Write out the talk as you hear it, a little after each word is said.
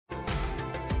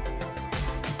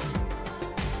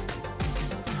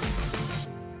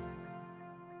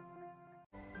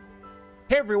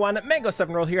Hey everyone,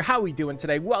 Mango7Roll here. How we doing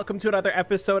today? Welcome to another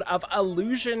episode of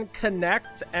Illusion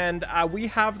Connect, and we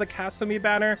have the Kasumi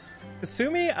banner,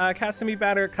 Kasumi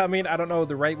banner coming. I don't know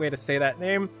the right way to say that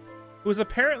name. Who's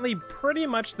apparently pretty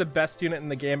much the best unit in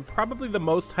the game, probably the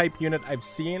most hype unit I've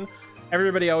seen.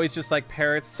 Everybody always just like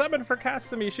parrots, summon for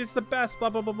Kasumi, she's the best, blah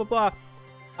blah blah blah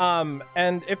blah.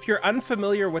 And if you're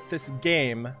unfamiliar with this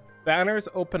game, banners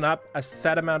open up a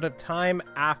set amount of time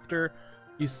after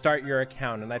you start your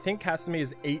account, and I think Kasumi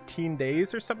is 18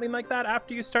 days or something like that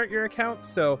after you start your account.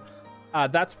 So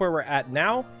that's where we're at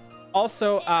now.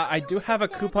 Also, I do have a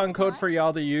coupon code for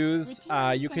y'all to use.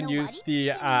 You can use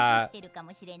the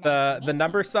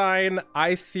number sign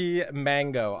IC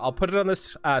Mango. I'll put it on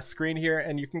this screen here,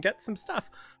 and you can get some stuff.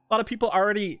 A lot of people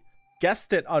already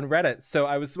guessed it on Reddit, so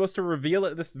I was supposed to reveal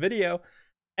it this video,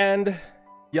 and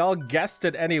y'all guessed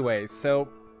it anyway. So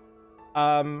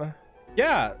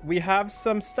yeah, we have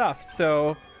some stuff.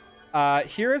 So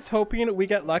here is hoping we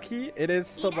get lucky. It is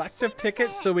selective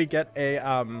tickets, so we get a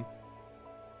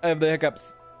I have the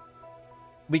hiccups.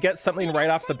 We get something right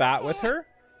off the bat with her.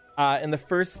 In the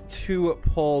first two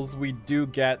pulls, we do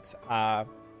get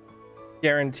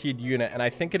guaranteed unit, and I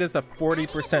think it is a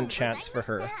 40% chance for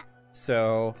her.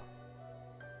 So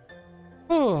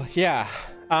oh yeah.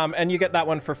 And you get that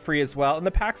one for free as well. And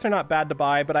the packs are not bad to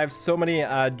buy, but I have so many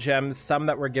gems, some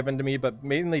that were given to me, but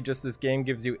mainly just this game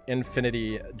gives you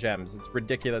infinity gems. It's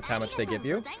ridiculous how much they give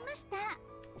you.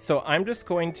 So I'm just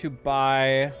going to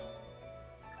buy...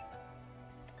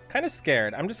 Kind of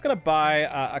scared. I'm just going to buy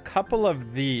a couple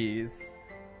of these.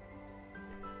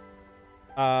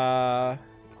 That's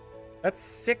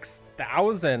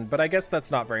 6,000, but I guess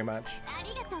that's not very much.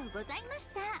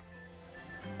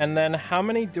 And then how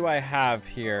many do I have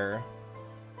here?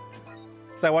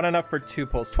 So I want enough for 2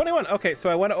 pulls. 21. Okay, so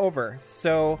I went over.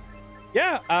 So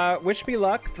yeah, wish me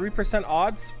luck. 3%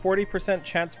 odds, 40%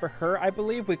 chance for her, I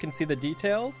believe. We can see the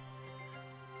details.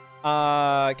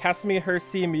 Kasumi,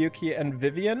 Hersey, Miyuki, and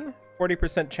Vivian.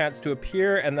 40% chance to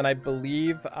appear. And then I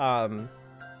believe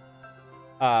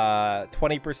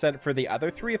 20% for the other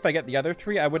 3. If I get the other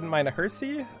 3, I wouldn't mind a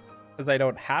Hersey, because I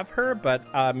don't have her,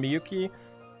 but Miyuki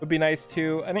would be nice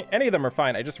too. Any of them are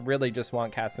fine. I really just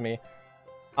want Kasumi.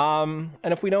 And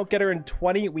if we don't get her in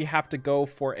 20, we have to go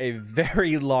for a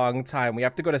very long time. We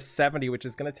have to go to 70, which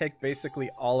is going to take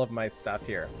basically all of my stuff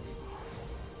here.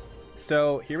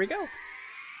 So here we go.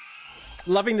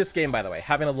 Loving this game, by the way.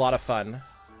 Having a lot of fun.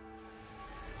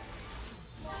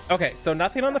 Okay, so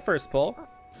nothing on the first pull.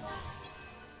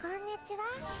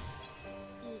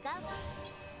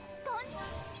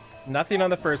 Nothing on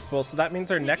the first pull, so that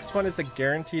means our next one is a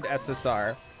guaranteed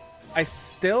SSR. I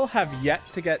still have yet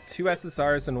to get 2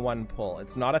 SSRs in 1 pull.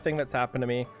 It's not a thing that's happened to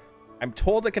me. I'm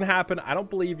told it can happen. I don't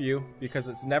believe you because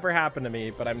it's never happened to me,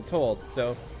 but I'm told.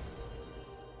 So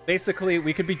basically,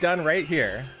 we could be done right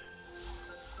here.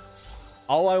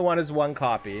 All I want is 1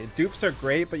 copy. Dupes are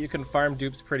great, but you can farm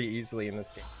dupes pretty easily in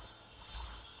this game.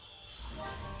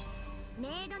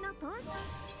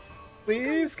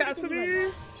 Please,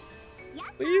 Kasumi!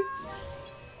 Please?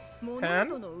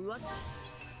 Pan?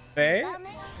 Faye?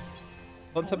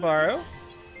 Luntabaru?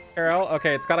 Carol?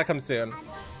 Okay, it's gotta come soon.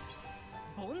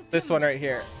 This one right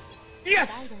here.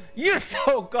 Yes! Yes!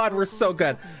 Oh god, we're so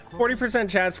good. 40%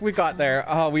 chance, we got there.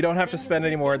 Oh, we don't have to spend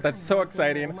any more. That's so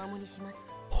exciting.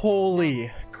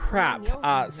 Holy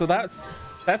crap. So that's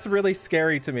really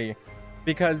scary to me,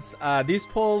 because these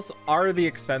pulls are the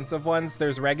expensive ones.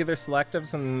 There's regular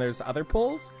selectives and then there's other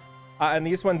pulls. And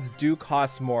these ones do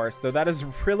cost more, so that is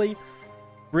really,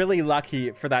 really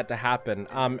lucky for that to happen.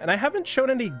 And I haven't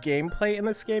shown any gameplay in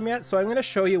this game yet, so I'm going to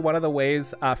show you one of the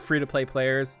ways free-to-play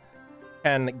players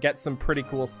can get some pretty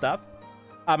cool stuff.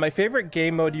 My favorite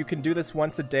game mode, you can do this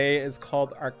once a day, is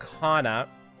called Arcana.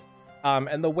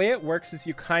 And the way it works is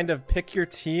you kind of pick your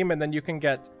team, and then you can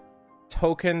get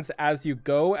tokens as you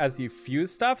go, as you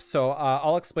fuse stuff. So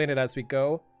I'll explain it as we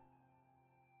go.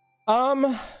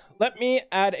 Let me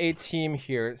add a team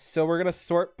here. So we're gonna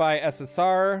sort by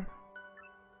SSR.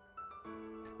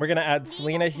 We're gonna add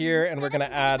Selena here, and we're gonna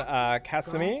add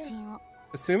Kasumi?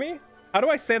 How do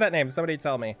I say that name? Somebody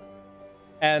tell me.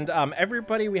 And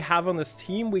everybody we have on this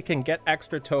team, we can get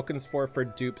extra tokens for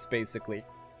dupes, basically.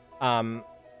 And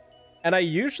I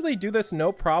usually do this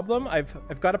no problem.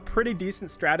 I've got a pretty decent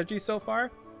strategy so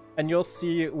far, and you'll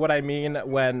see what I mean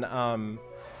when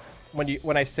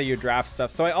I say you draft stuff.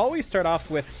 So I always start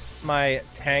off with my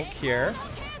tank here,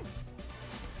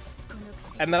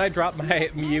 and then I drop my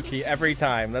Miyuki every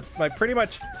time. That's my pretty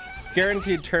much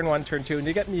guaranteed turn 1, turn 2, and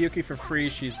you get Miyuki for free.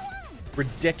 She's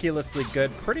ridiculously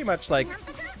good, pretty much like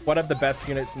one of the best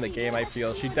units in the game, I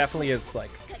feel. She definitely is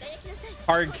like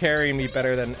hard carrying me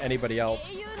better than anybody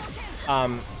else.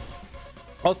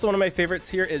 Also, one of my favorites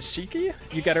here is Shiki.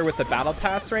 You get her with the battle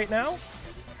pass right now.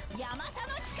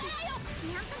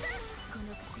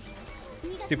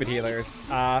 Stupid healers.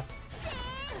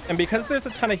 And because there's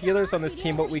a ton of healers on this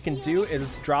team, what we can do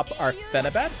is drop our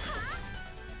Phenibet.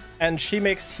 And she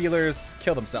makes healers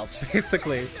kill themselves,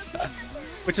 basically.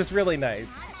 Which is really nice.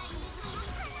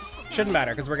 Shouldn't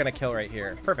matter, because we're going to kill right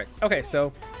here. Perfect. Okay,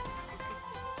 so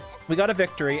we got a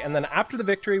victory. And then after the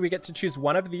victory, we get to choose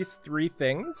one of these 3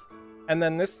 things. And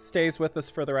then this stays with us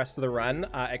for the rest of the run.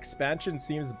 Expansion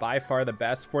seems by far the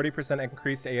best. 40%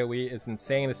 increased AoE is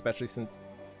insane, especially since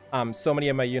so many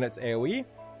of my units AoE.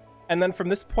 And then from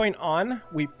this point on,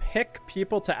 we pick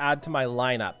people to add to my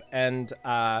lineup. And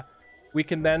we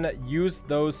can then use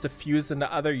those to fuse into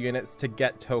other units to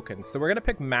get tokens. So we're going to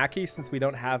pick Maki since we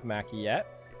don't have Maki yet.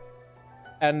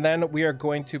 And then we are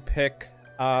going to pick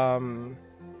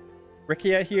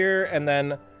Rikia here. And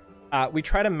then we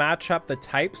try to match up the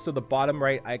type, so the bottom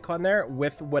right icon there,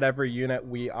 with whatever unit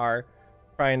we are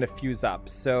trying to fuse up.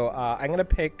 So I'm going to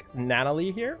pick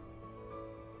Nanalie here.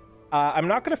 I'm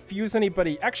not going to fuse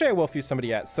anybody. Actually, I will fuse somebody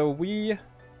yet. So we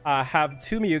have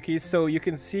 2 Miyukis. So you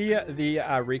can see the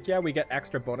Rikia. We get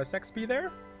extra bonus XP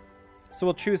there. So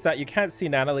we'll choose that. You can't see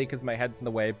Nanalie because my head's in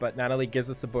the way, but Nanalie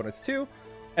gives us a bonus too.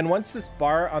 And once this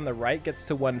bar on the right gets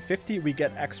to 150, we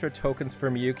get extra tokens for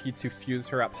Miyuki to fuse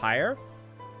her up higher.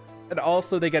 And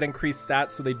also they get increased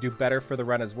stats, so they do better for the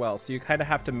run as well. So you kind of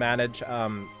have to manage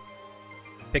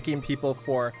picking people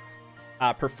for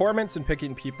performance and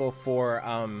picking people for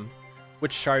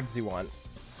which shards you want.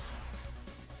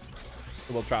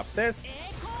 So we'll drop this.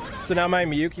 So now my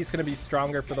Miyuki is going to be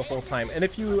stronger for the whole time. And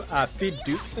if you feed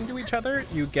dupes into each other,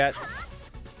 you get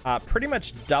pretty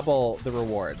much double the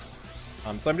rewards.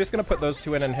 So I'm just going to put those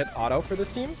 2 in and hit auto for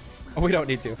this team. Oh, we don't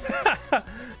need to.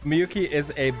 Miyuki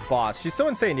is a boss. She's so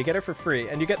insane. You get her for free,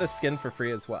 and you get the skin for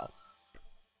free as well.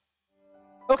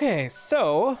 Okay,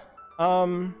 so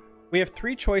we have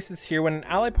 3 choices here. When an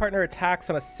ally partner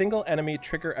attacks on a single enemy,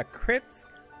 trigger a crit,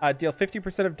 deal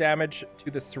 50% of damage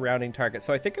to the surrounding target.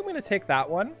 So I think I'm going to take that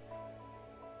one.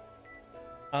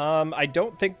 I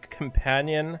don't think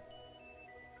companion.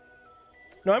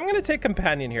 No, I'm going to take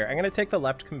companion here. I'm going to take the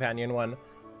left companion one.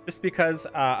 Just because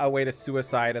a way to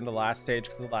suicide in the last stage,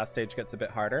 because the last stage gets a bit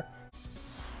harder.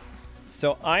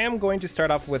 So I am going to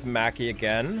start off with Maki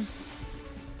again.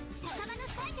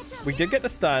 We did get the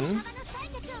stun.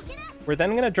 We're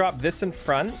then going to drop this in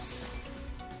front,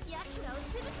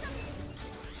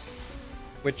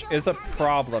 which is a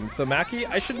problem. So Maki,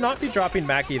 I should not be dropping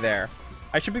Maki there.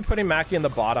 I should be putting Maki in the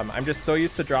bottom. I'm just so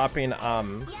used to dropping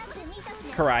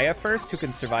Karaya first, who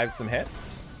can survive some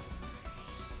hits.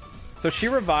 So she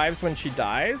revives when she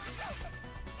dies.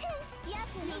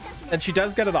 And she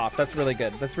does get it off. That's really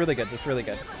good. That's really good. That's really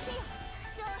good.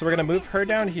 So we're going to move her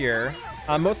down here.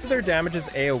 Most of their damage is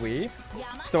AoE.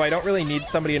 So I don't really need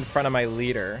somebody in front of my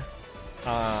leader.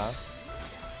 I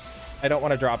don't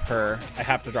want to drop her. I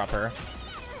have to drop her.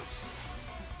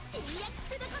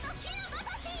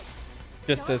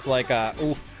 Just as like a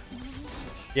oof.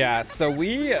 Yeah, so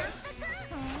we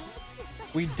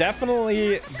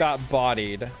definitely got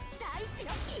bodied.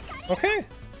 Okay.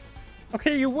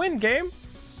 Okay, you win, game.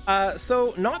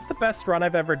 So not the best run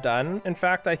I've ever done. In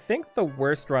fact, I think the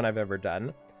worst run I've ever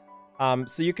done.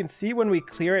 So you can see when we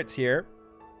clear it here,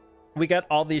 we get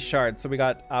all these shards. So we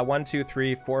got 1, 2,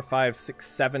 3, 4, 5, 6,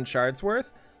 7 shards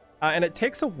worth. And it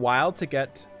takes a while to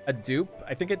get a dupe.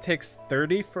 I think it takes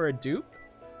 30 for a dupe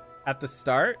at the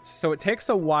start. So it takes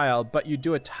a while, but you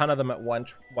do a ton of them at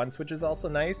once, which is also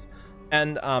nice.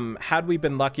 And had we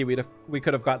been lucky, we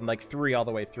could have gotten like 3 all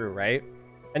the way through, right?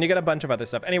 And you get a bunch of other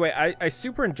stuff. Anyway, I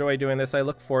super enjoy doing this. I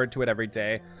look forward to it every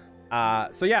day.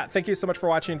 So yeah, thank you so much for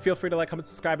watching. Feel free to like, comment,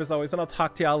 subscribe as always, and I'll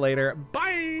talk to y'all later. Bye!